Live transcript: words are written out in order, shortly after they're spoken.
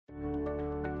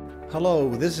Hello,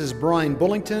 this is Brian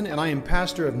Bullington, and I am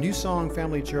pastor of New Song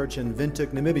Family Church in Windhoek,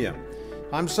 Namibia.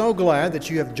 I'm so glad that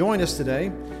you have joined us today,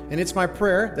 and it's my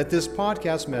prayer that this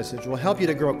podcast message will help you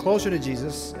to grow closer to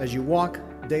Jesus as you walk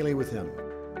daily with Him.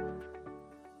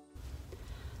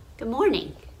 Good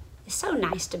morning. It's so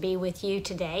nice to be with you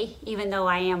today, even though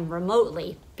I am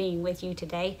remotely being with you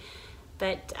today.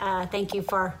 But thank you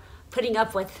for putting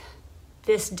up with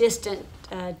this distant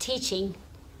teaching.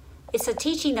 It's a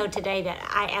teaching, though, today that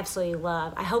I absolutely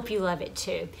love. I hope you love it,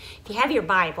 too. If you have your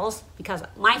Bibles, because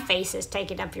my face is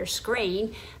taking up your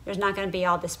screen, there's not going to be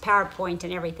all this PowerPoint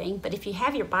and everything, but if you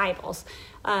have your Bibles,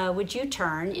 would you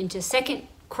turn into 2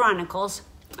 Chronicles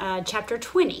chapter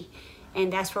 20?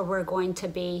 And that's where we're going to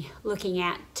be looking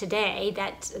at today.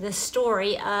 That's the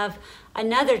story of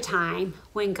another time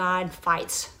when God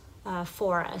fights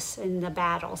for us in the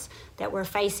battles that we're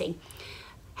facing.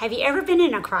 Have you ever been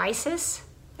in a crisis?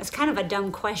 That's kind of a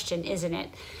dumb question, isn't it?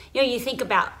 You know, you think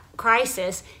about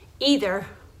crisis, either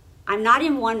I'm not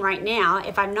in one right now.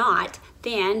 If I'm not,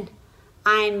 then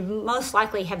I most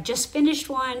likely have just finished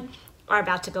one or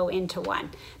about to go into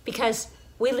one. Because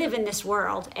we live in this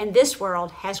world, and this world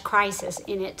has crisis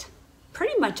in it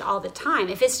pretty much all the time.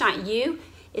 If it's not you,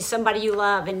 it's somebody you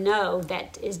love and know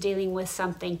that is dealing with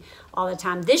something all the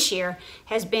time. This year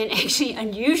has been actually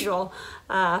unusual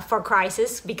for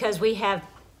crisis because we have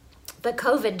the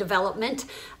COVID development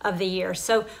of the year.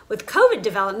 So with COVID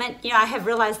development, I have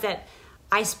realized that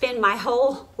I spend my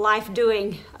whole life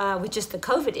doing with just the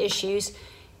COVID issues.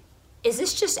 Is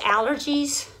this just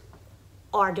allergies,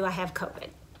 or do I have COVID?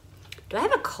 Do I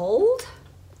have a cold,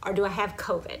 or do I have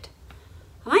COVID?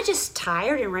 Am I just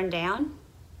tired and run down,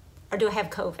 or do I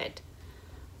have COVID?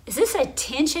 Is this a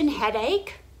tension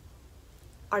headache,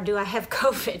 or do I have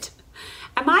COVID?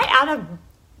 Am I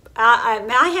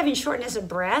having shortness of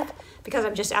breath because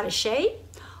I'm just out of shape,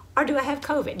 or do I have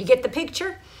COVID? You get the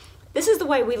picture? This is the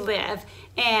way we live,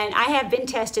 and I have been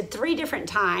tested 3 different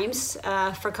times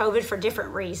for COVID for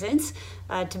different reasons,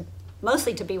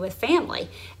 mostly to be with family.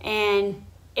 And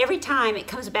every time it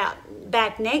comes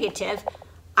back negative,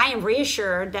 I am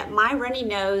reassured that my runny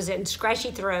nose and scratchy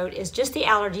throat is just the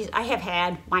allergies I have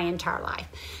had my entire life.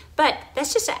 But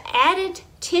that's just an added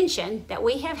tension that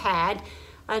we have had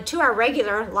to our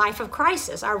regular life of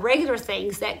crisis, our regular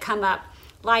things that come up,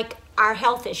 like our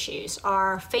health issues,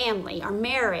 our family, our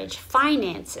marriage,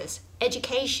 finances,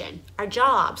 education, our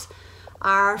jobs,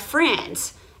 our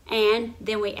friends, and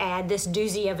then we add this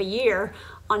doozy of a year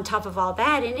on top of all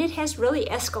that, and it has really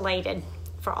escalated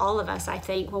for all of us, I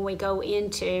think, when we go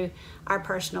into our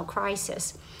personal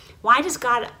crisis. Why does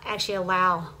God actually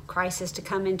allow crisis to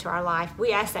come into our life?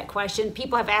 We ask that question.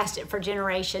 People have asked it for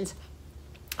generations.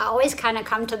 I always kind of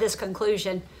come to this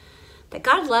conclusion that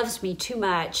God loves me too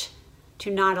much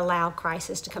to not allow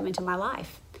crisis to come into my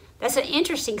life. That's an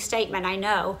interesting statement, I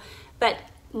know, but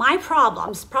my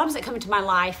problems that come into my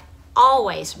life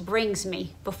always brings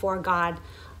me before God.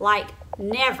 Like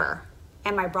never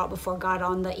am I brought before God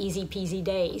on the easy peasy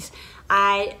days.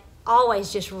 I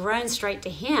always just run straight to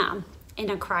Him in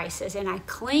a crisis, and I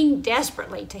cling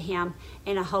desperately to Him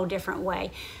in a whole different way.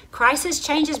 Crisis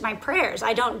changes my prayers.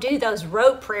 I don't do those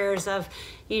rote prayers of,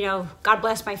 God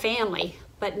bless my family,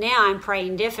 but now I'm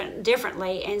praying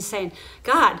differently and saying,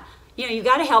 God, you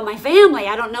got to help my family.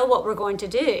 I don't know what we're going to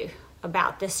do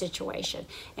about this situation.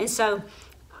 And so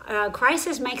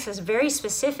crisis makes us very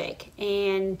specific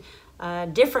and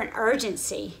different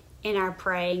urgency in our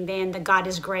praying than the God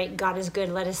is great, God is good,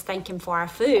 let us thank Him for our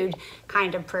food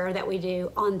kind of prayer that we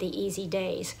do on the easy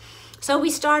days. So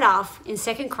we start off in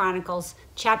 2 Chronicles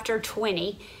chapter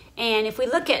 20, and if we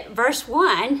look at verse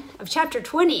 1 of chapter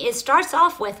 20, it starts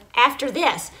off with, after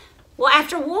this. Well,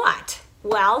 after what?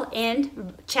 Well,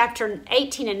 in chapter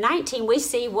 18 and 19, we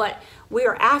see what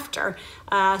we're after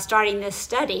starting this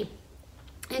study.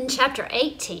 In chapter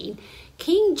 18,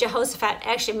 King Jehoshaphat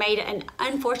actually made an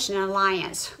unfortunate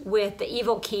alliance with the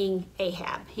evil King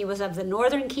Ahab. He was of the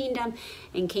northern kingdom,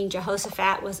 and King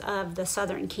Jehoshaphat was of the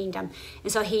southern kingdom.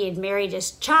 And so he had married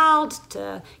his child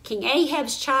to King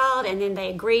Ahab's child, and then they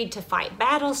agreed to fight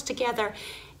battles together.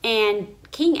 And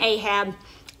King Ahab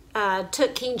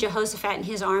took King Jehoshaphat and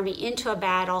his army into a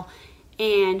battle,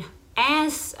 and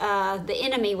as the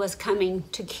enemy was coming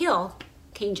to kill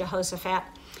King Jehoshaphat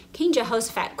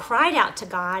cried out to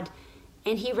God,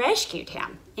 and He rescued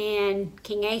him. And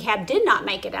King Ahab did not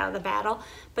make it out of the battle,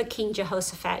 but King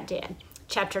Jehoshaphat did.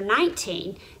 Chapter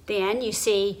 19, then you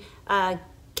see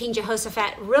King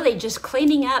Jehoshaphat really just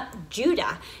cleaning up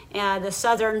Judah, the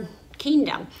southern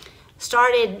kingdom,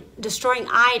 started destroying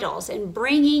idols and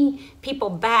bringing people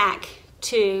back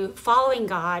to following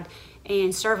God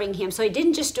and serving Him. So he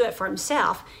didn't just do it for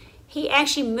himself. he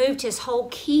actually moved his whole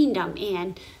kingdom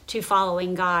in to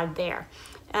following God there.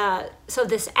 So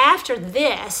this after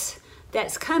this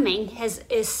that's coming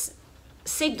is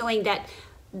signaling that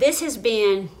this has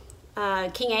been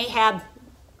King Ahab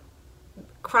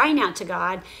crying out to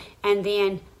God and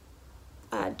then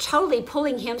totally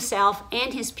pulling himself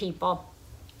and his people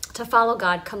to follow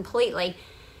God completely.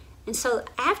 And so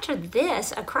after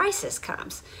this, a crisis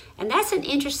comes. And that's an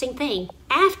interesting thing.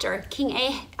 After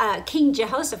King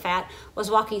Jehoshaphat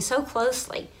was walking so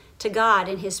closely to God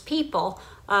and his people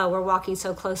were walking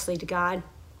so closely to God,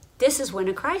 this is when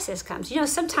a crisis comes. You know,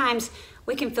 sometimes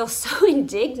we can feel so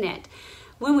indignant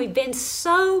when we've been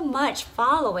so much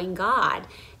following God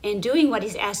and doing what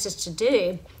he's asked us to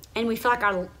do, and we feel like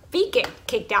our feet get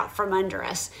kicked out from under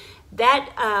us.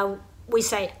 That we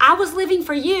say, I was living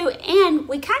for you, and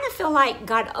we kind of feel like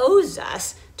God owes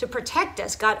us to protect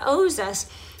us. God owes us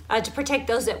to protect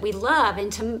those that we love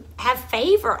and to have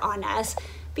favor on us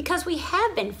because we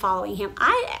have been following him.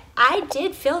 I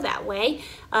did feel that way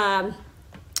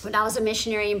when I was a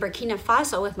missionary in Burkina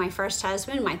Faso with my first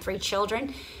husband, my 3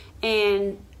 children,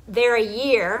 and there a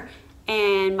year,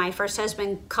 and my first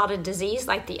husband caught a disease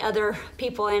like the other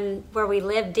people in where we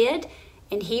lived did,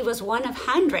 and he was one of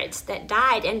hundreds that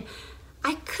died. And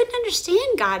I couldn't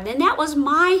understand God. And that was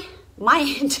my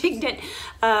indignant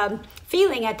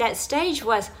feeling at that stage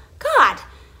was, God,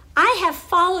 I have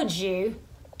followed you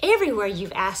everywhere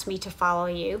you've asked me to follow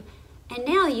you, and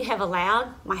now you have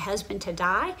allowed my husband to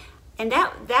die. And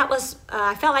that was,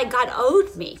 I felt like God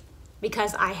owed me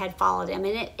because I had followed him.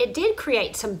 And it did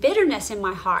create some bitterness in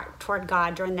my heart toward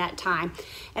God during that time.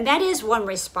 And that is one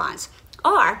response.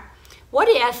 Or what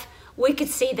if we could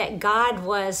see that God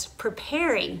was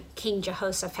preparing King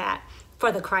Jehoshaphat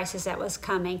for the crisis that was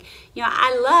coming? You know,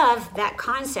 I love that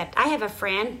concept. I have a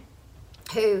friend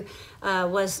who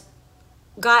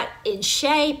got in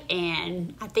shape,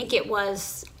 and I think it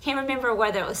was, can't remember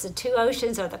whether it was the Two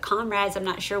Oceans or the Comrades. I'm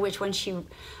not sure which one she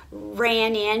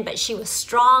ran in, but she was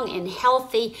strong and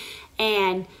healthy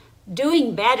and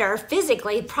doing better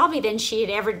physically probably than she had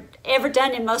ever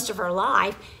done in most of her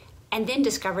life, and then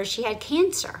discovered she had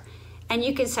cancer. And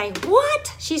you can say,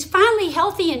 what? She's finally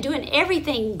healthy and doing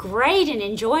everything great and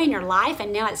enjoying her life,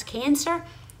 and now it's cancer?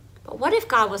 But what if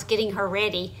God was getting her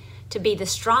ready to be the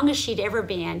strongest she'd ever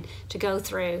been to go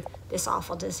through this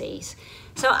awful disease?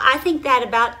 So I think that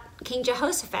about King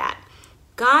Jehoshaphat.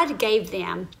 God gave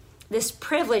them this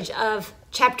privilege of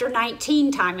chapter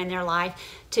 19 time in their life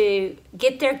to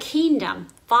get their kingdom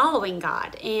following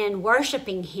God and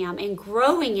worshiping him and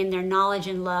growing in their knowledge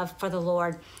and love for the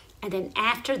Lord. And then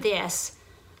after this,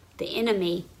 the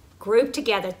enemy grouped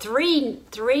together, three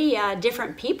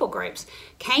different people groups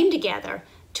came together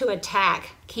to attack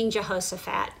King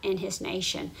Jehoshaphat and his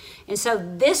nation. And so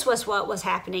this was what was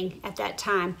happening at that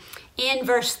time. In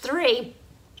verse 3,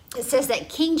 it says that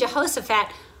King Jehoshaphat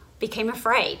became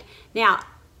afraid. Now,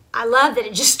 I love that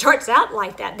it just starts out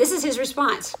like that. This is his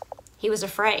response. He was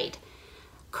afraid.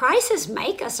 Crises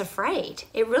make us afraid.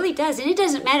 It really does. And it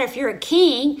doesn't matter if you're a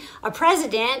king, a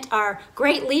president, or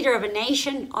great leader of a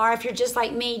nation, or if you're just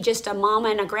like me, just a mama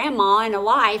and a grandma and a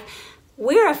wife.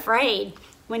 We're afraid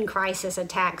when crisis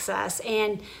attacks us.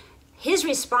 And his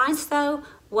response, though,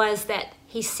 was that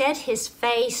he set his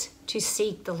face to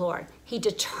seek the Lord. He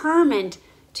determined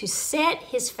to set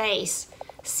his face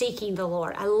seeking the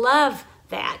Lord. I love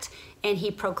that. And he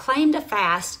proclaimed a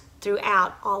fast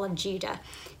throughout all of Judah.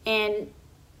 And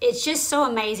it's just so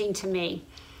amazing to me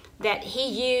that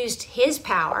he used his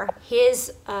power,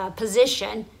 his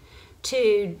position,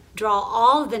 to draw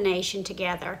all of the nation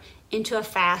together into a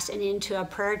fast and into a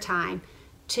prayer time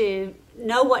to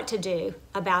know what to do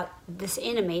about this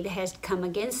enemy that has come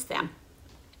against them.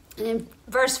 And in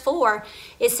verse 4,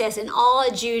 it says, and all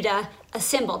of Judah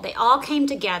assembled. They all came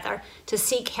together to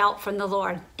seek help from the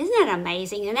Lord. Isn't that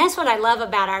amazing? And that's what I love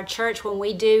about our church when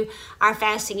we do our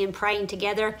fasting and praying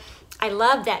together. I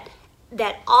love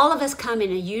that all of us come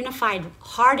in a unified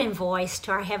heart and voice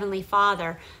to our Heavenly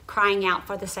Father, crying out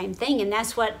for the same thing. And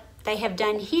that's what they have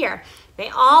done here. They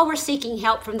all were seeking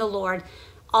help from the Lord.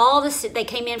 They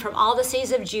came in from all the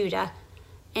cities of Judah.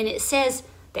 And it says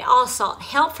they all sought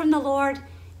help from the Lord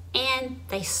and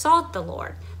they sought the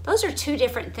Lord. Those are two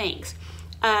different things.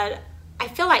 I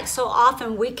feel like so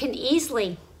often we can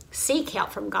easily seek help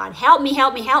from God. Help me,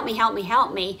 help me, help me, help me,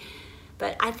 help me.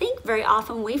 But I think very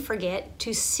often we forget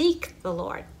to seek the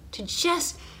Lord, to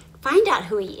just find out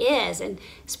who he is and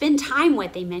spend time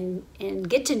with him and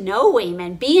get to know him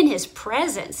and be in his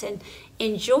presence and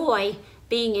enjoy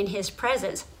being in his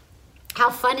presence. How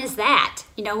fun is that?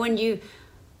 You know, when you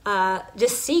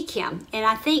just seek him. And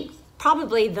I think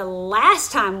probably the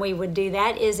last time we would do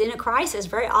that is in a crisis.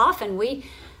 Very often we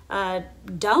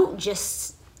don't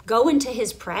just go into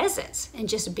his presence and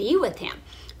just be with him.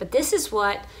 But this is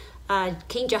what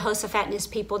King Jehoshaphat and his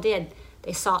people did.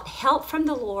 They sought help from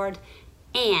the Lord,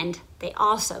 and they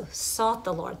also sought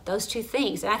the Lord. Those two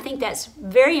things. And I think that's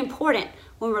very important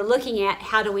when we're looking at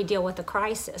how do we deal with a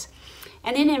crisis.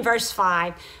 And then in verse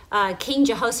 5, King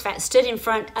Jehoshaphat stood in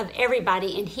front of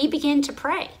everybody, and he began to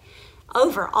pray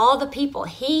over all the people.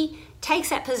 He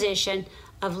takes that position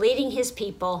of leading his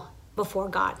people before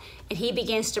God, and he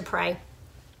begins to pray,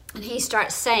 and he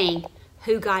starts saying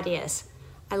who God is.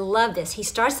 I love this. He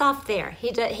starts off there. He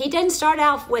doesn't start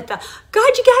off with the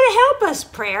 "God, you got to help us"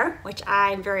 prayer, which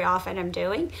I very often am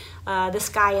doing. The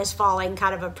sky is falling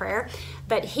kind of a prayer.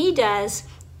 But he does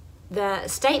the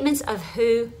statements of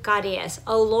who God is.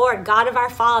 "O Lord, God of our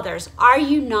fathers, are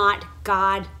you not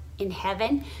God in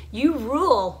heaven? You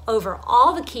rule over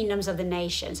all the kingdoms of the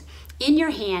nations. In your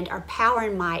hand are power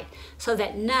and might, so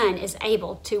that none is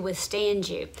able to withstand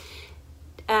you."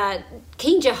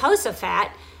 King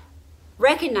Jehoshaphat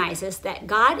recognizes that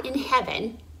God in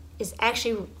heaven is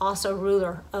actually also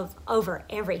ruler over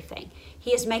everything.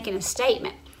 He is making a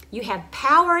statement. You have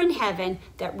power in heaven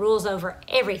that rules over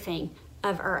everything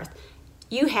of earth.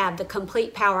 You have the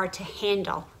complete power to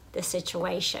handle the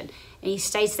situation. And he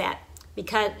states that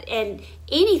because, and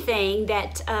anything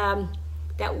that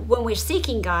when we're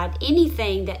seeking God,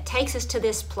 anything that takes us to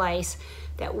this place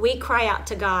that we cry out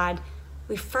to God,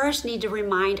 we first need to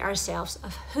remind ourselves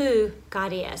of who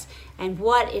God is and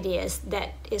what it is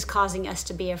that is causing us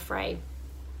to be afraid.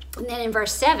 And then in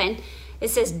verse 7, it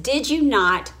says, "Did you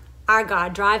not, our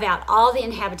God, drive out all the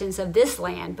inhabitants of this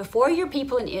land before your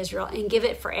people in Israel and give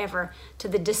it forever to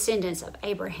the descendants of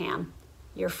Abraham,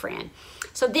 your friend?"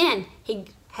 So then he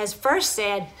has first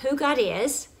said who God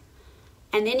is,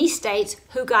 and then he states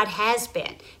who God has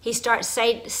been. He starts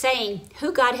saying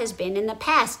who God has been in the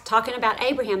past, talking about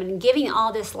Abraham and giving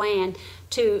all this land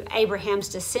to Abraham's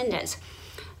descendants.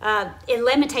 In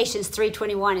Lamentations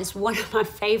 3:21 is one of my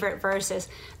favorite verses.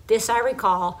 "This I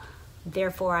recall,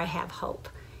 therefore I have hope."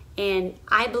 And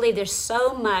I believe there's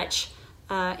so much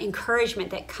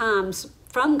encouragement that comes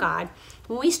from God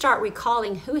when we start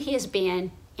recalling who he has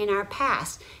been in our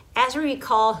past. As we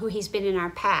recall who he's been in our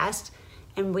past,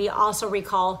 and we also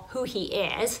recall who he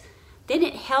is, then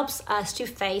it helps us to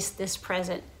face this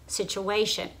present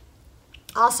situation.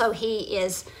 Also, he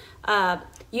is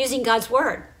using God's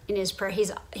word in his prayer.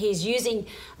 He's using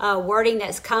wording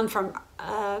that's come from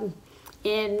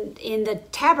in the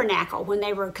tabernacle when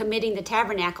they were committing the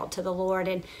tabernacle to the Lord,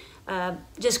 and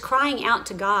just crying out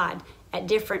to God at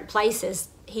different places.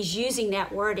 He's using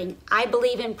that wording. I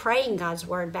believe in praying God's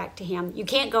word back to him. You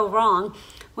can't go wrong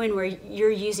when you're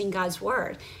using God's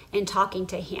word and talking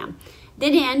to him.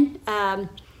 Then in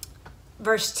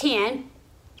verse 10,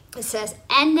 it says,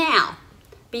 "And now,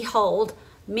 behold,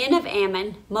 men of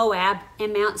Ammon, Moab,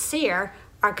 and Mount Seir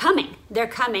are coming." They're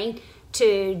coming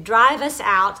to drive us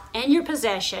out and your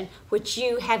possession, which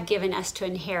you have given us to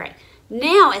inherit.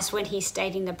 Now is when he's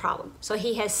stating the problem. So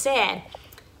he has said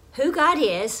who God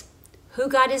is, who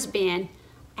God has been,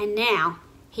 and now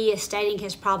he is stating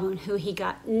his problem and who he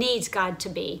needs God to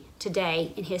be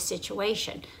today in his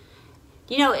situation.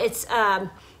 You know, it's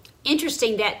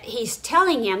interesting that he's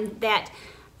telling him that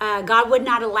God would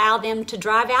not allow them to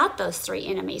drive out those three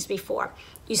enemies before.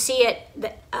 You see it,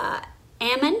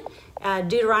 Ammon,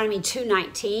 Deuteronomy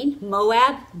 2:19,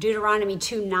 Moab, Deuteronomy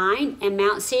 2:9, and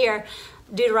Mount Seir,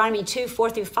 Deuteronomy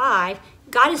 2:4-5.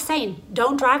 God is saying,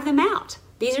 don't drive them out.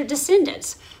 These are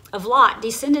descendants of Lot,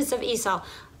 descendants of Esau.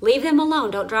 Leave them alone.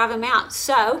 Don't drive them out.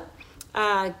 So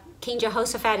King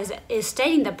Jehoshaphat is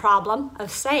stating the problem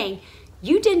of saying,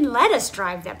 you didn't let us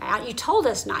drive them out. You told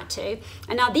us not to.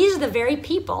 And now these are the very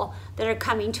people that are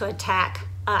coming to attack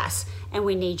us, and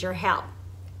we need your help.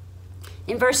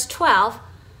 In verse 12,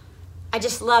 I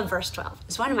just love verse 12.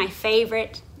 It's one of my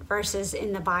favorite verses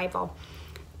in the Bible.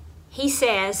 He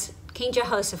says, King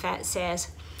Jehoshaphat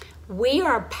says, "We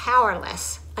are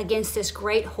powerless against this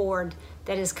great horde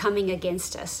that is coming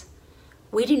against us.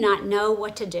 We do not know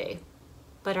what to do,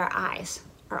 but our eyes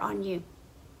are on you."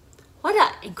 What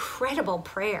an incredible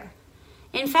prayer.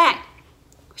 In fact,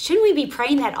 shouldn't we be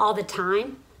praying that all the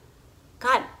time?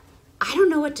 God, I don't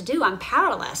know what to do. I'm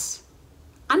powerless.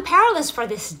 I'm powerless for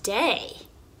this day.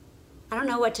 I don't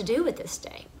know what to do with this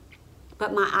day,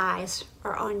 but my eyes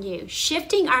are on you.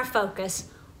 Shifting our focus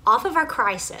off of our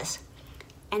crisis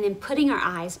and then putting our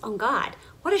eyes on God.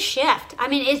 What a shift. I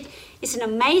mean, it's an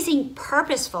amazing,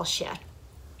 purposeful shift.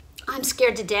 I'm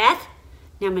scared to death.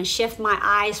 Now I'm going to shift my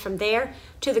eyes from there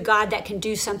to the God that can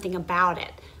do something about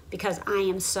it. because I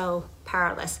am so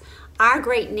powerless. Our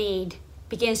great need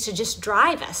begins to just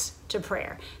drive us to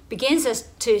prayer, begins us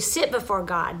to sit before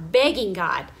God, begging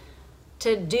God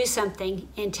to do something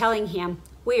and telling him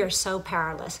we are so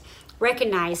powerless.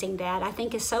 Recognizing that, I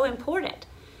think, is so important,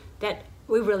 that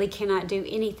we really cannot do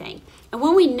anything. And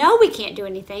when we know we can't do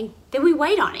anything, then we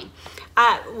wait on him.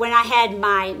 When I had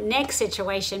my neck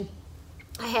situation,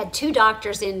 I had 2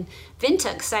 doctors in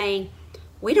Vintuk saying,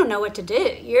 we don't know what to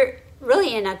do. You're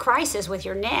really in a crisis with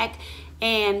your neck,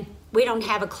 and we don't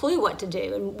have a clue what to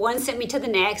do. And one sent me to the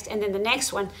next, and then the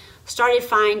next one started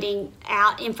finding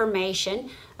out information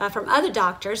from other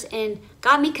doctors and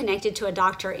got me connected to a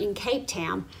doctor in Cape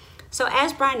Town. So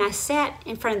as Brian and I sat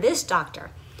in front of this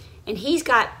doctor, and he's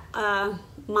got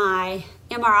my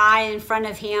MRI in front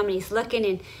of him, and he's looking,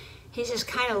 and he's just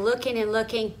kind of looking and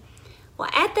looking. Well,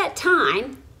 at that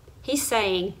time, he's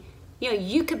saying,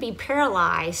 you could be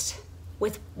paralyzed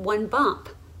with one bump.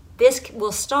 This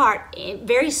will start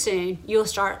very soon. You'll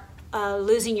start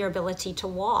losing your ability to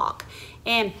walk.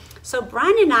 And so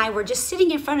Brian and I were just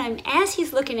sitting in front of him as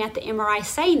he's looking at the MRI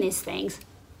saying these things.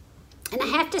 And I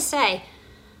have to say,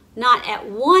 not at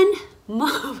one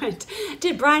moment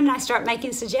did Brian and I start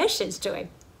making suggestions to him.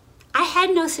 I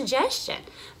had no suggestion.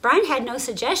 Brian had no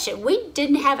suggestion. We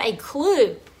didn't have a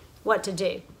clue what to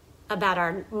do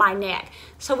about my neck.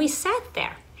 So we sat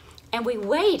there and we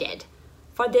waited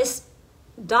for this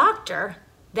doctor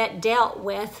that dealt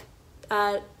with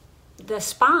the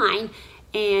spine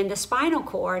and the spinal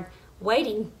cord,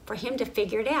 waiting for him to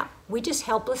figure it out. We just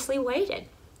helplessly waited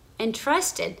and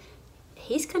trusted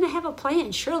he's going to have a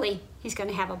plan. Surely he's going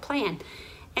to have a plan.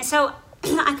 And so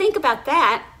I think about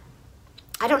that.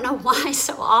 I don't know why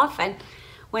so often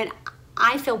when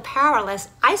I feel powerless,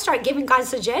 I start giving God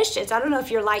suggestions. I don't know if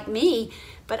you're like me,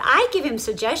 but I give him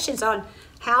suggestions on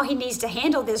how he needs to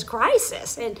handle this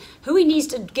crisis and who he needs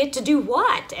to get to do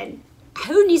what and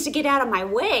who needs to get out of my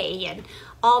way and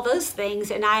all those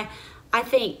things. And I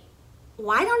think,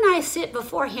 why don't I sit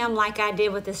before him like I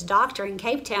did with this doctor in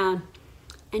Cape Town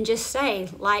and just say,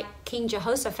 like King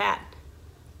Jehoshaphat,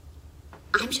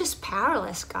 I'm just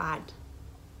powerless, God,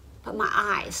 but my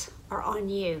eyes are on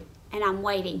you and I'm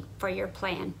waiting for your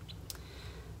plan.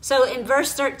 So in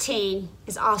verse 13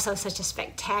 is also such a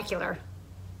spectacular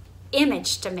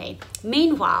image to me.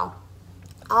 Meanwhile,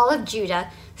 all of Judah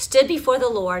stood before the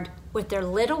Lord with their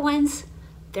little ones,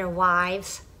 their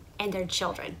wives, and their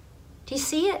children. Do you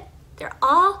see it?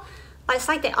 It's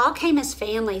like they all came as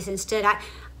families and stood.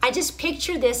 I just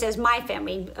picture this as my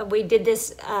family. We did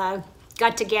this,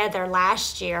 got together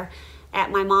last year at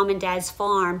my mom and dad's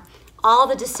farm, all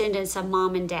the descendants of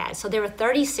mom and dad. So there were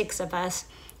 36 of us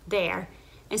there.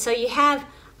 And so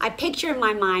I picture in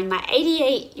my mind my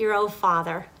 88-year-old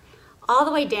father all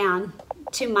the way down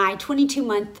to my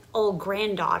 22-month-old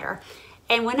granddaughter.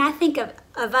 And when I think of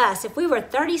us, if we were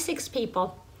 36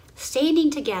 people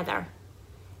standing together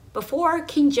before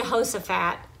King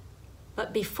Jehoshaphat,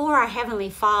 but before our Heavenly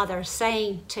Father,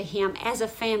 saying to him as a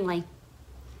family,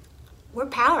 we're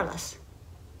powerless.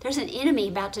 There's an enemy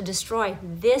about to destroy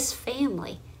this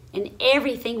family and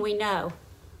everything we know.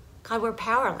 God, we're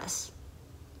powerless,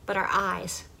 but our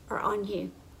eyes are on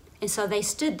you. And so they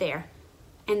stood there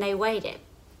and they waited.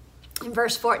 In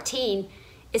verse 14,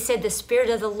 it said the Spirit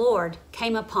of the Lord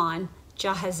came upon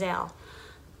Jahaziel.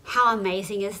 How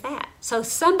amazing is that? So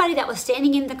somebody that was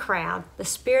standing in the crowd, the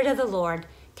Spirit of the Lord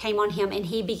came on him, and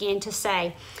he began to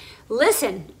say,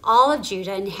 listen, all of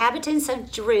Judah, inhabitants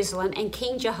of Jerusalem, and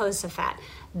King Jehoshaphat,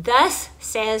 thus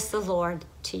says the Lord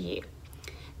to you,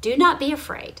 do not be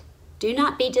afraid, do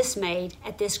not be dismayed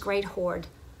at this great horde,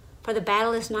 for the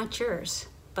battle is not yours,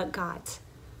 but God's.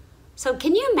 So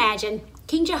can you imagine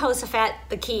King Jehoshaphat,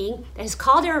 the king, that has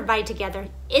called everybody together?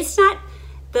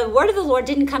 The word of the Lord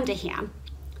didn't come to him.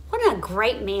 What a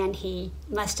great man he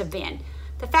must have been.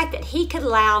 The fact that he could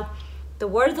allow the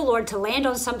word of the Lord to land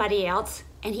on somebody else,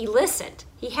 and he listened.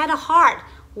 He had a heart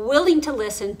willing to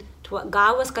listen to what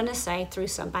God was going to say through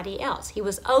somebody else. He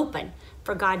was open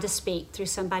for God to speak through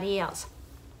somebody else.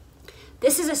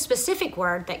 This is a specific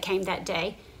word that came that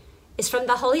day. It's from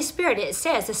the Holy Spirit. It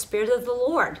says the Spirit of the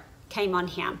Lord came on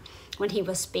him when he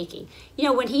was speaking. You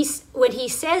know, when he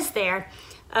says there,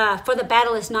 for the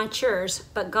battle is not yours,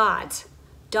 but God's.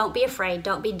 Don't be afraid.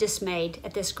 Don't be dismayed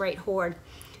at this great horde.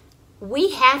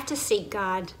 We have to seek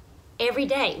God every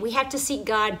day. We have to seek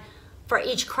God for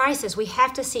each crisis. We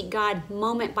have to seek God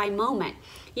moment by moment.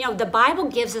 You know, the Bible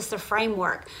gives us the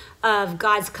framework of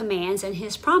God's commands and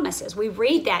his promises. We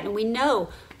read that and we know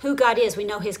who God is. We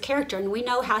know his character and we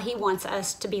know how he wants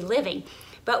us to be living.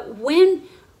 But when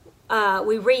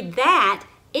we read that,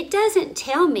 it doesn't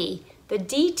tell me the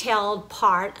detailed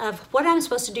part of what I'm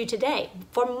supposed to do today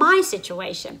for my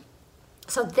situation.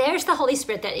 So there's the Holy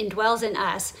Spirit that indwells in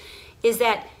us, is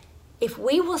that if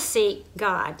we will seek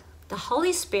God, the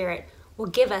Holy Spirit will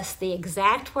give us the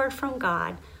exact word from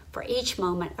God for each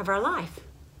moment of our life.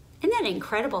 Isn't that an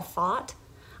incredible thought?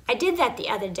 I did that the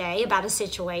other day about a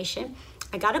situation.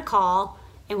 I got a call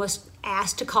and was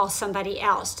asked to call somebody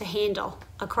else to handle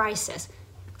a crisis.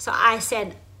 So I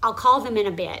said, I'll call them in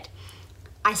a bit.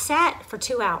 I sat for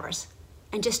 2 hours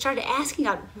and just started asking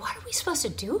God, what are we supposed to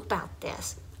do about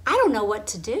this? I don't know what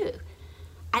to do.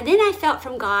 And then I felt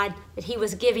from God that he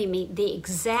was giving me the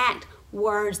exact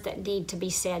words that need to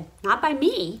be said, not by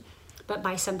me, but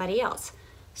by somebody else.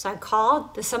 So I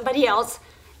called the somebody else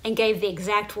and gave the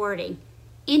exact wording.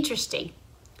 Interesting.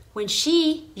 When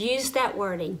she used that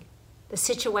wording, the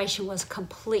situation was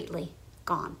completely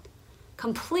gone,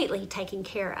 completely taken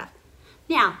care of.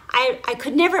 Now, I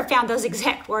could never have found those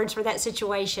exact words for that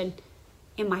situation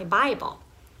in my Bible.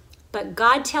 But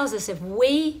God tells us if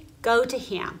we go to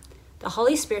him, the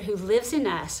Holy Spirit who lives in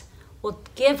us will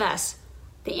give us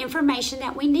the information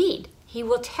that we need. He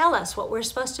will tell us what we're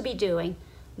supposed to be doing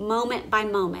moment by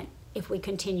moment if we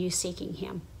continue seeking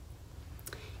him.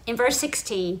 In verse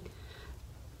 16,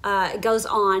 it goes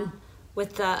on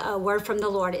with the word from the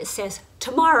Lord. It says,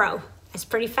 tomorrow, it's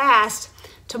pretty fast,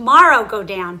 tomorrow go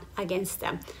down against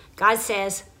them. God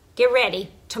says, get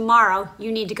ready. Tomorrow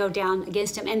you need to go down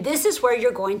against them. And this is where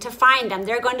you're going to find them.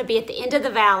 They're going to be at the end of the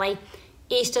valley,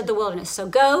 east of the wilderness. So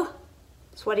go,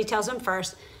 that's what he tells them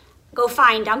first. Go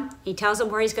find them. He tells them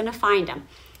where he's going to find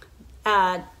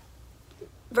them.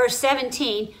 Verse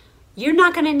 17, you're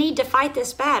not going to need to fight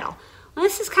this battle. Well,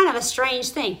 this is kind of a strange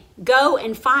thing. Go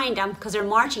and find them because they're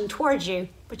marching towards you,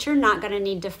 but you're not going to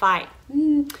need to fight.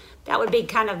 That would be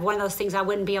kind of one of those things I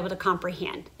wouldn't be able to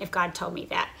comprehend if God told me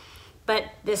that. But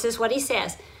this is what he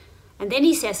says. And then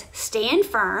he says, stand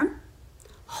firm,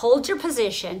 hold your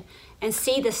position, and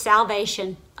see the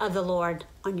salvation of the Lord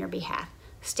on your behalf.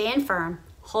 Stand firm,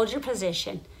 hold your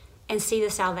position, and see the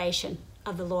salvation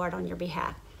of the Lord on your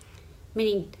behalf.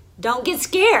 Meaning, don't get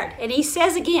scared. And he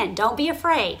says again, don't be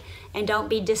afraid and don't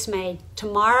be dismayed.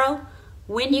 Tomorrow,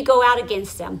 when you go out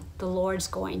against them, the Lord's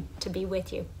going to be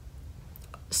with you.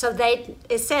 So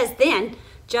it says then,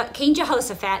 King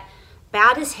Jehoshaphat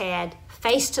bowed his head,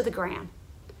 face to the ground.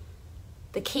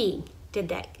 The king did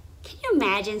that. Can you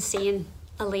imagine seeing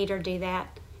a leader do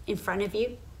that in front of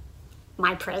you?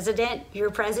 My president, your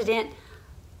president,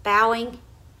 bowing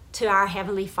to our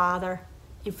Heavenly Father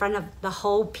in front of the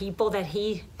whole people that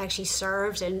he actually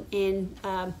serves and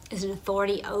is an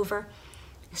authority over.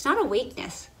 It's not a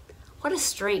weakness. What a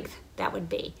strength that would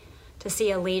be to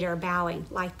see a leader bowing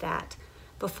like that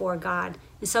before God.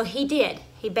 And so he did.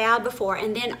 He bowed before,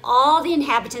 and then all the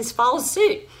inhabitants followed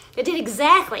suit. They did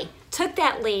exactly, took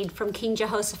that lead from King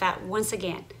Jehoshaphat once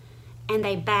again, and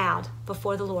they bowed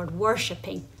before the Lord,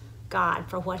 worshiping God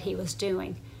for what he was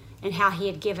doing and how he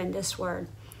had given this word.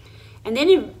 And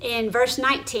then in verse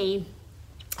 19,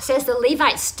 it says the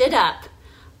Levites stood up,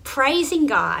 praising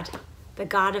God, the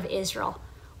God of Israel,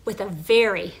 with a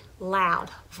very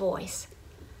loud voice.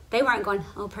 They weren't going,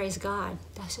 oh, praise God.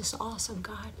 That's just awesome,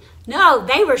 God. No,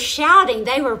 they were shouting.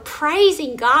 They were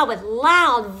praising God with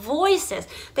loud voices.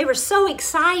 They were so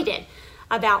excited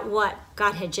about what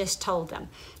God had just told them.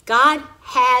 God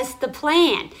has the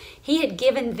plan. He had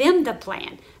given them the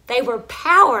plan. They were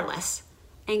powerless.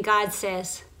 And God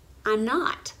says, I'm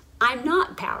not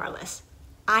powerless.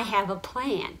 I have a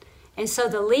plan. And so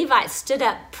the Levites stood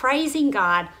up praising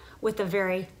God with a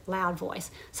very loud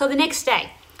voice. So the next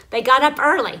day, they got up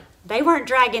early. They weren't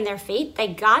dragging their feet. They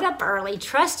got up early,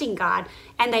 trusting God,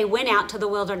 and they went out to the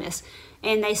wilderness.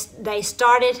 And they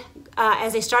started,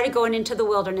 as they started going into the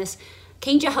wilderness,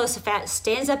 King Jehoshaphat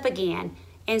stands up again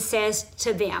and says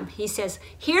to them, he says,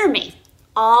 hear me,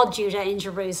 all Judah and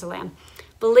Jerusalem.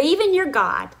 Believe in your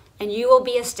God, and you will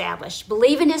be established.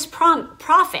 Believe in his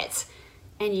prophets,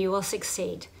 and you will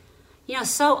succeed. You know,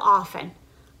 so often,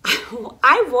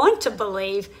 I want to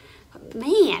believe,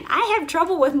 man, I have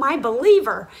trouble with my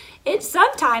believer.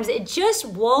 Sometimes it just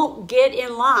won't get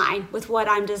in line with what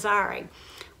I'm desiring.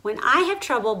 When I have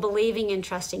trouble believing and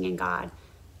trusting in God,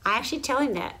 I actually tell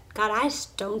him that, God, I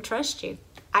just don't trust you.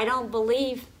 I don't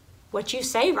believe what you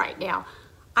say right now.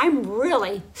 I'm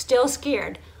really still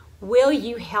scared. Will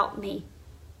you help me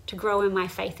to grow in my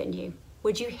faith in you?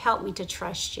 Would you help me to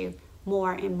trust you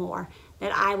more and more,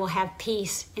 that I will have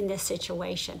peace in this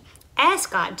situation?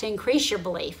 Ask God to increase your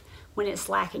belief when it's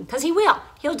lacking, because he will.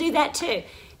 He'll do that too.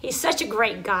 He's such a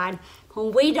great God.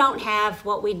 When we don't have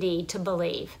what we need to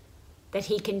believe that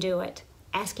he can do it,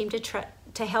 ask him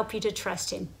to help you to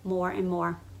trust him more and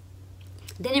more.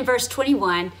 Then in verse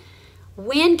 21,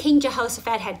 when King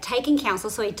Jehoshaphat had taken counsel,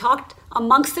 so he talked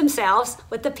amongst themselves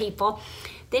with the people,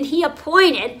 then he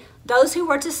appointed those who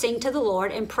were to sing to the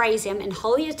Lord and praise him in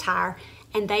holy attire,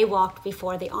 and they walked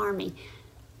before the army.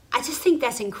 I just think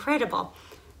that's incredible.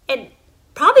 And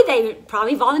they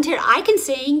probably volunteered. I can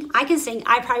sing.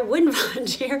 I probably wouldn't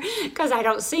volunteer because I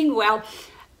don't sing well.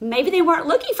 Maybe they weren't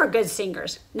looking for good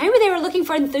singers. Maybe they were looking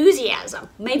for enthusiasm.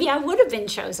 Maybe I would have been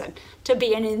chosen to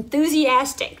be an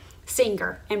enthusiastic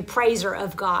singer and praiser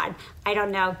of God. I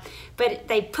don't know. But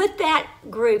they put that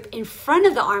group in front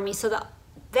of the army so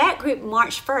that group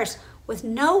marched first with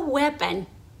no weapon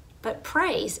but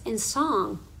praise and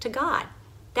song to God.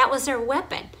 That was their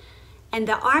weapon. And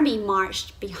the army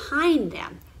marched behind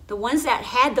them. The ones that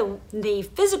had the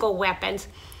physical weapons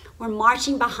were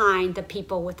marching behind the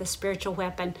people with the spiritual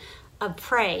weapon of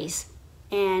praise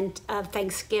and of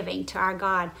thanksgiving to our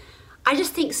God. I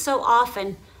just think so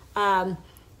often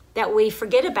that we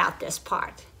forget about this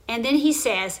part. And then he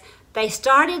says, they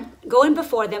started going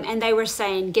before them and they were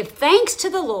saying, give thanks to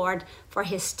the Lord, for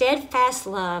his steadfast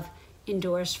love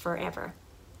endures forever.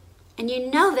 And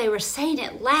you know they were saying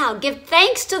it loud. Give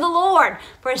thanks to the Lord,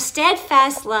 for his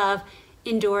steadfast love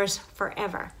endures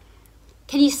forever.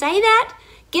 Can you say that?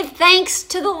 Give thanks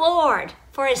to the Lord,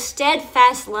 for his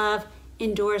steadfast love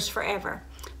endures forever.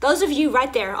 Those of you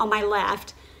right there on my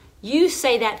left, you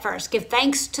say that first. Give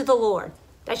thanks to the Lord.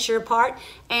 That's your part.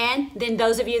 And then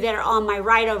those of you that are on my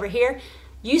right over here,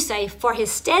 you say, for his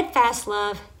steadfast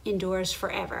love endures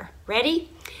forever. Ready?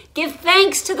 Give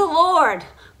thanks to the Lord,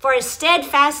 for his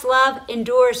steadfast love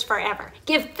endures forever.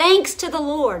 Give thanks to the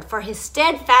Lord, for his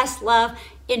steadfast love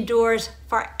endures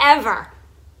forever.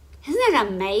 Isn't that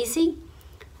amazing?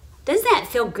 Doesn't that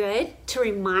feel good to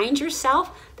remind yourself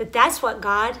that that's what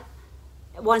God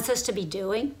wants us to be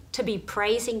doing, to be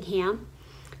praising him,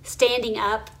 standing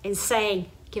up and saying,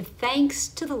 give thanks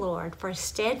to the Lord, for his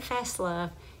steadfast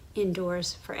love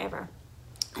endures forever.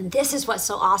 And this is what's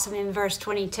so awesome in verse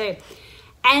 22.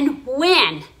 And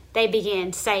when they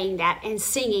began saying that and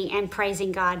singing and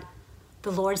praising God,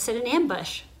 the Lord set an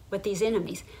ambush with these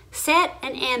enemies, set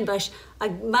an ambush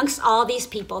amongst all these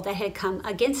people that had come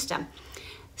against them.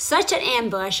 Such an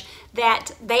ambush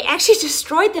that they actually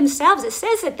destroyed themselves. It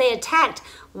says that they attacked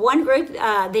one group,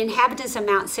 the inhabitants of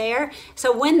Mount Seir.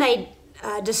 So when they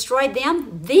destroyed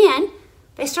them, then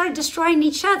they started destroying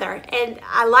each other. And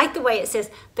I like the way it says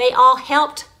they all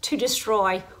helped to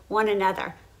destroy one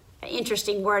another.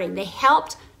 Interesting wording. They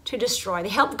helped to destroy. They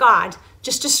helped God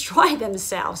just destroy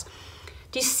themselves.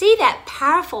 Do you see that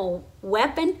powerful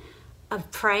weapon of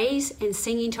praise and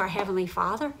singing to our Heavenly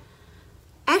Father?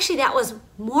 Actually, that was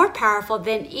more powerful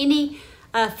than any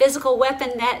physical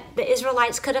weapon that the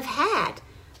Israelites could have had.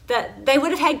 They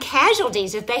would have had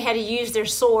casualties if they had to use their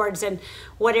swords and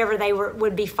whatever they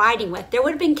would be fighting with. There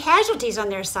would have been casualties on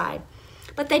their side.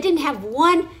 But they didn't have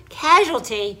one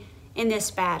casualty in this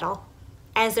battle,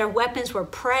 as their weapons were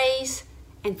praise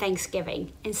and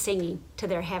thanksgiving and singing to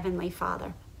their Heavenly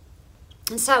Father.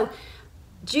 And so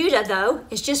Judah, though,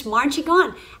 is just marching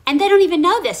on, and they don't even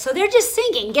know this. So they're just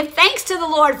singing, give thanks to the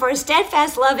Lord, for his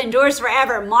steadfast love endures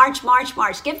forever. March, march,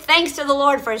 march. Give thanks to the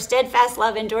Lord, for his steadfast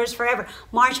love endures forever.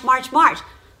 March, march, march.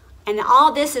 And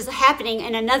all this is happening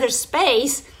in another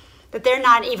space that they're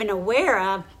not even aware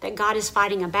of, that God is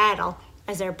fighting a battle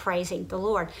as they're praising the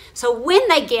Lord. So when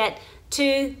they get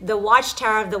to the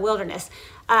watchtower of the wilderness,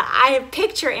 I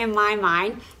picture in my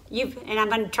mind, and I'm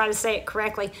going to try to say it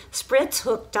correctly,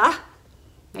 Spritzhukta,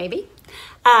 maybe.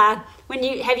 Have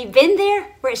you been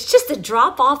there where it's just a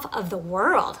drop off of the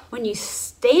world? When you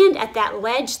stand at that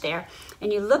ledge there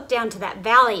and you look down to that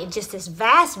valley, just this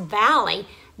vast valley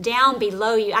down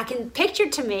below you. I can picture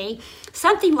to me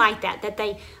something like that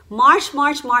they march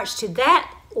to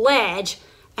that ledge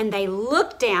and they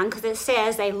look down, because it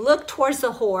says they looked towards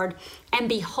the horde, and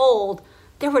behold,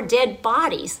 there were dead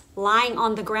bodies lying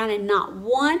on the ground, and not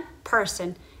one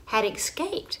person had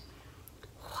escaped.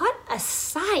 What a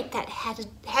sight that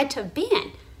had to have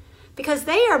been, because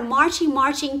they are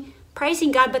marching,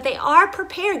 praising God, but they are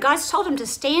prepared. God's told them to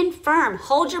stand firm,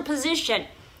 hold your position.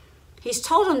 He's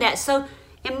told them that. So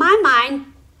in my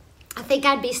mind, I think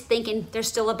I'd be thinking there's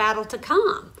still a battle to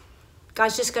come.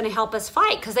 God's just going to help us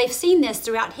fight, because they've seen this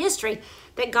throughout history,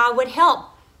 that God would help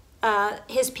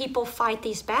his people fight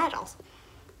these battles.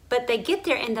 But they get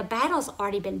there and the battle's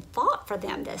already been fought for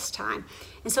them this time.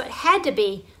 And so it had to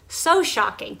be so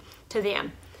shocking to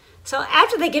them. So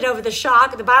after they get over the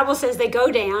shock, the Bible says they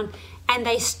go down and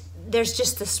there's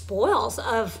just the spoils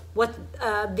of what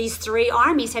these three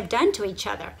armies have done to each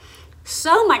other.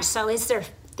 So much so, it's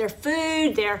their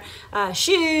food, their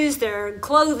shoes, their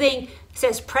clothing, It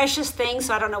says precious things,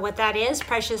 so I don't know what that is,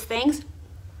 precious things.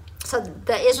 So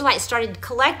the Israelites started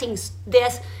collecting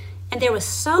this, and there was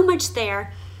so much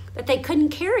there that they couldn't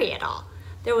carry it all.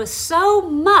 There was so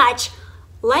much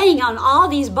laying on all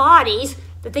these bodies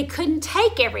that they couldn't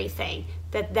take everything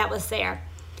that was there.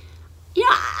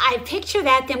 I picture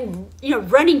them,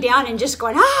 running down and just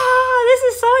going, this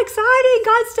is so exciting,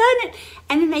 God's done it.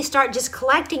 And then they start just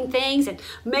collecting things, and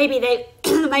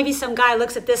maybe some guy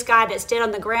looks at this guy that's dead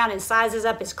on the ground and sizes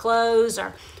up his clothes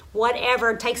or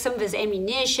whatever, takes some of his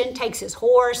ammunition, takes his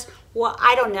horse,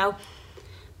 I don't know.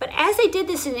 But as they did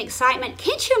this in excitement,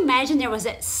 can't you imagine there was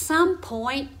at some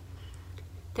point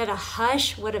that a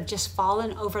hush would have just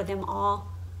fallen over them all,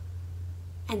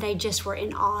 and they just were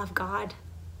in awe of God?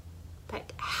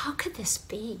 Like, how could this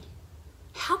be?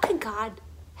 How could God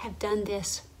have done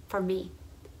this for me?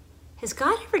 Has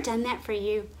God ever done that for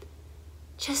you?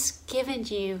 Just given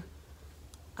you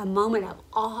a moment of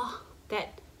awe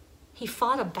that he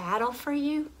fought a battle for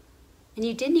you and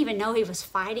you didn't even know he was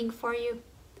fighting for you,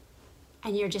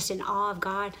 and you're just in awe of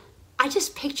God? I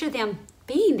just picture them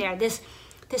being there, this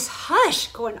hush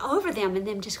going over them, and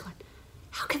them just going,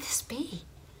 how could this be?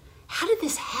 How did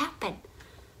this happen?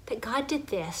 That God did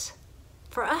this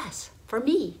for us, for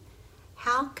me.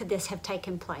 How could this have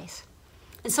taken place?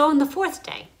 And so on the fourth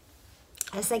day,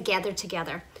 as they gathered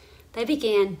together, they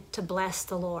began to bless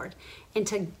the Lord and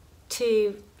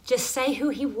to just say who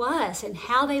he was and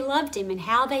how they loved him and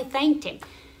how they thanked him.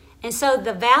 And so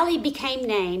the valley became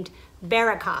named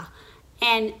Barakah.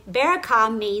 And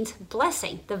Barakah means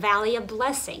blessing. The valley of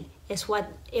blessing is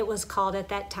what it was called at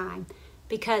that time,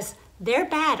 because their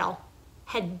battle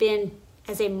had been,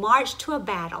 as they marched to a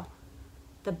battle,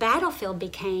 the battlefield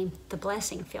became the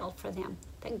blessing field for them,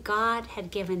 that God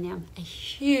had given them a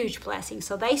huge blessing.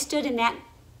 So they stood in that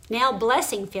now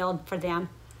blessing field for them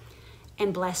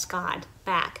and blessed God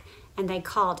back, and they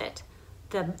called it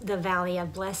the Valley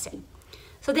of Blessing.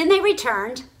 So then they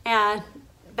returned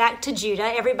back to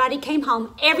Judah. Everybody came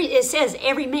home. It says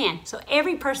every man. So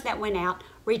every person that went out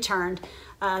returned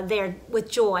there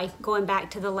with joy, going back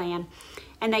to the land.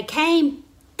 And they came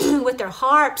with their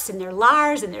harps and their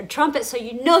lyres and their trumpets. So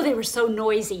they were so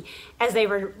noisy as they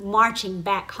were marching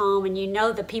back home. And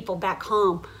the people back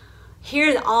home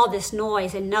hear all this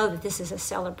noise and know that this is a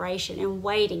celebration and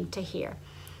waiting to hear.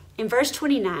 In verse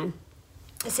 29,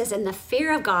 it says, and the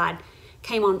fear of God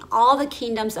came on all the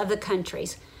kingdoms of the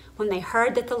countries when they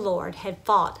heard that the Lord had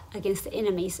fought against the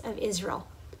enemies of Israel.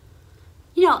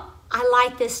 I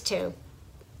like this too.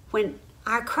 When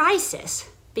our crisis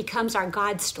becomes our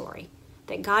God story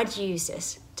that God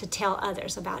uses to tell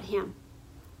others about him.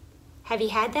 Have you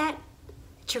had that?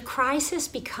 That your crisis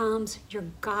becomes your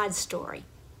God story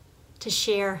to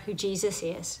share who Jesus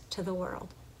is to the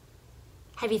world.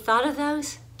 Have you thought of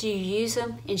those? Do you use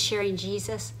them in sharing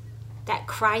Jesus? That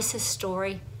crisis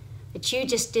story that you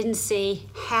just didn't see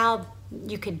how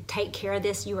you could take care of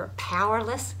this. You were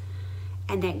powerless,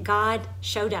 and that God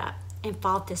showed up and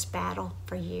fought this battle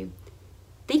for you.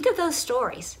 Think of those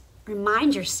stories.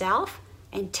 Remind yourself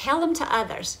and tell them to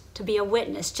others to be a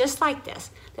witness just like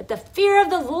this, that the fear of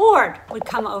the Lord would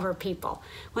come over people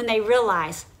when they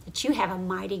realize that you have a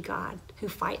mighty God who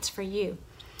fights for you.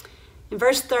 In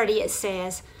verse 30, it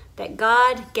says that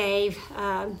God gave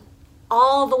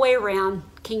all the way around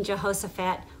King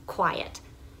Jehoshaphat quiet.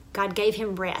 God gave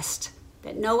him rest,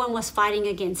 that no one was fighting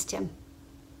against him,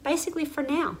 basically for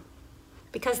now,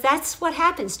 because that's what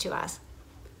happens to us.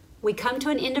 We come to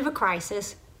an end of a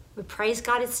crisis, we praise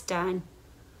God it's done,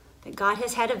 that God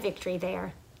has had a victory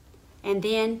there, and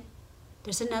then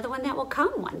there's another one that will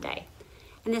come one day.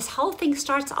 And this whole thing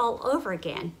starts all over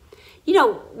again.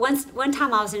 One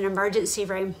time I was in an emergency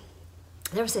room,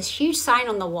 there was this huge sign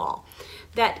on the wall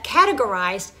that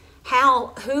categorized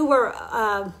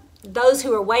those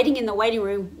who were waiting in the waiting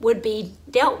room would be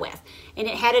dealt with. And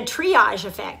it had a triage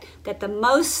effect, that the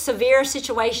most severe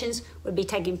situations would be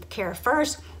taken care of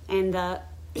first, and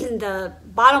the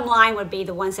bottom line would be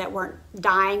the ones that weren't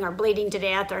dying or bleeding to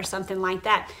death or something like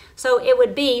that. So it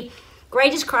would be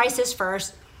greatest crisis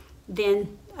first,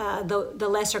 then the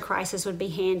lesser crisis would be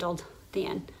handled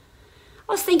then.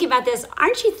 I was thinking about this.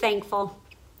 Aren't you thankful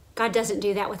God doesn't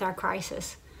do that with our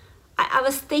crisis? I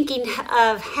was thinking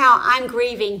of how I'm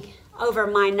grieving over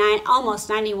my almost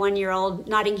 91-year-old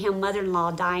Nottingham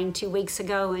mother-in-law dying 2 weeks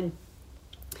ago, and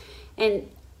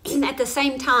at the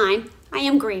same time, I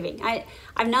am grieving.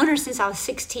 I've known her since I was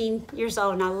 16 years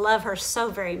old, and I love her so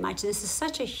very much. And this is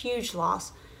such a huge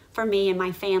loss for me and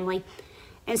my family.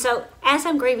 And so as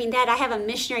I'm grieving that, I have a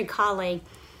missionary colleague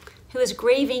who is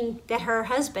grieving that her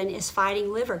husband is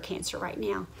fighting liver cancer right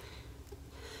now.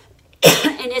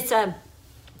 And it's a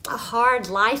a hard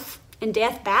life and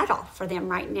death battle for them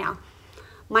right now.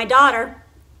 My daughter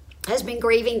has been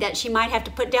grieving that she might have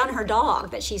to put down her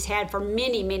dog that she's had for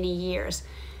many, many years.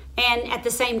 And at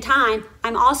the same time,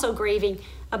 I'm also grieving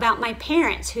about my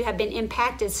parents who have been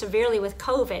impacted severely with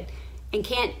COVID and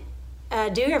can't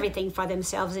do everything for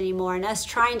themselves anymore, and us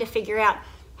trying to figure out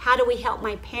how do we help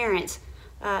my parents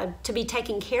to be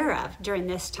taken care of during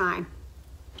this time.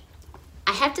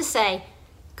 I have to say,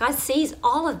 God sees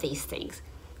all of these things.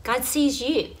 God sees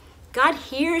you. God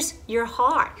hears your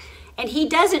heart, and He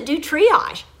doesn't do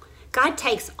triage. God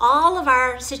takes all of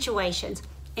our situations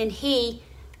and He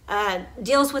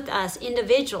deals with us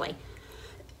individually.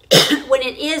 When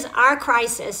it is our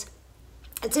crisis,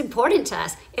 it's important to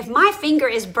us. If my finger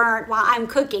is burnt while I'm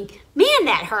cooking, man,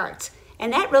 that hurts.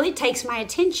 And that really takes my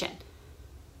attention.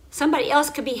 Somebody else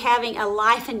could be having a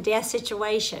life and death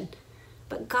situation.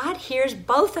 But God hears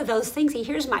both of those things. He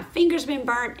hears my finger's been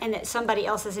burnt and that somebody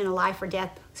else is in a life or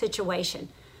death situation.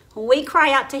 When we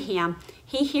cry out to Him,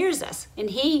 He hears us, and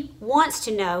He wants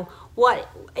to know what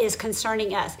is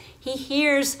concerning us. He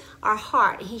hears our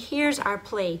heart. He hears our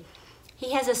plea.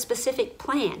 He has a specific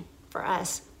plan for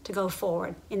us to go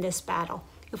forward in this battle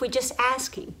if we just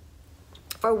ask Him.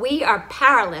 For we are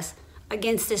powerless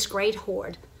against this great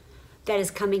horde that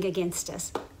is coming against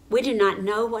us. We do not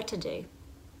know what to do,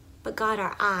 but God,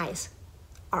 our eyes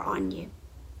are on You.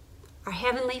 Our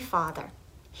Heavenly Father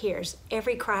hears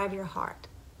every cry of your heart,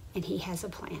 and He has a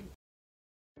plan.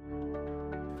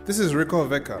 This is Rico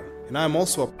Veka, and I am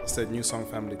also a pastor at New Song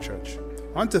Family Church.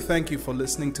 I want to thank you for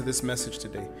listening to this message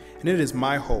today, and it is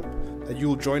my hope that you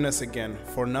will join us again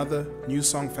for another New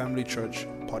Song Family Church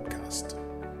podcast.